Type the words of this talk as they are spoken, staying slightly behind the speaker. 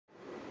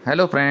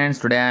Hello friends,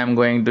 today I am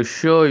going to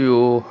show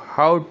you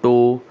how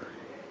to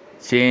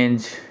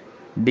change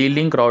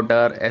D-Link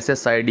router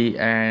SSID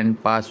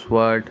and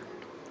password.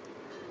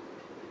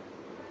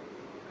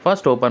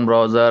 First open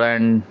browser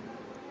and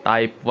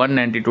type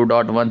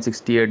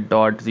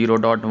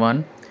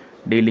 192.168.0.1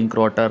 D-Link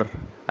router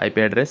IP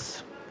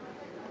address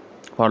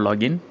for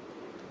login.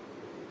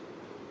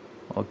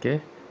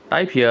 Okay,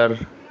 type here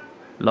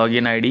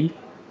login ID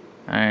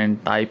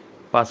and type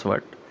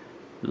password.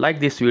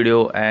 Like this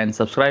video and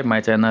subscribe my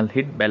channel,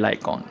 hit bell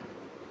icon.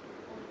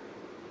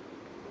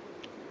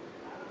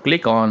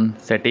 Click on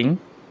setting.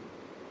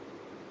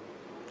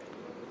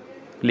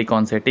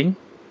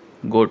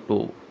 Go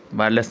to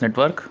wireless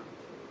network.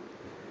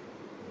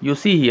 You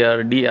see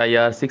here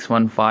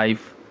Dir-615.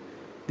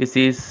 This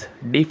is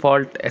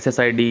default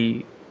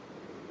SSID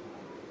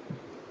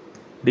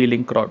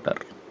D-Link router.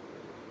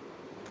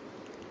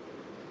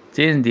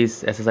 Change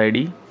this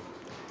SSID.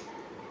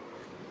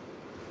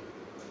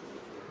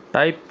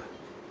 Type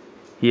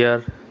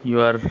here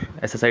your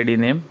SSID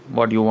name,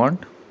 what you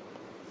want.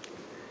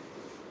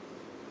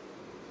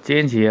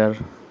 Change here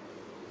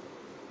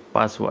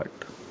password,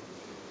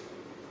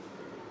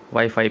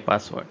 Wi-Fi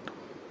password.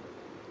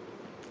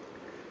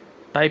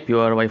 Type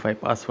your Wi-Fi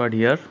password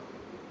here.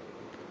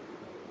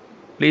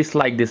 Please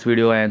like this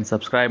video and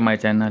subscribe my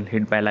channel,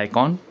 hit bell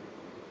icon.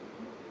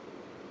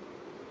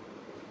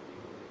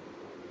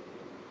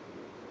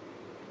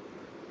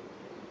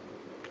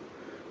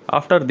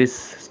 After this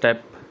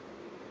step,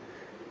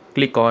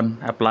 click on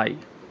apply.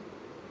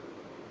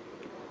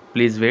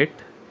 Please wait.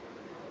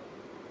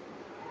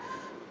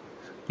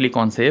 Click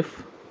on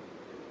save.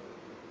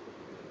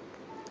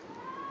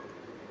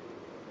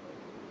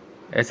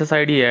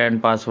 SSID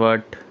and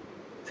password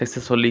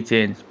successfully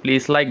changed.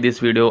 Please like this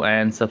video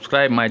and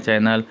subscribe my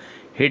channel,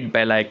 hit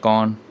bell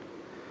icon.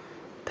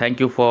 Thank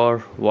you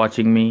for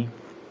watching me.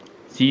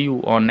 See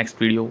you on next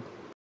video.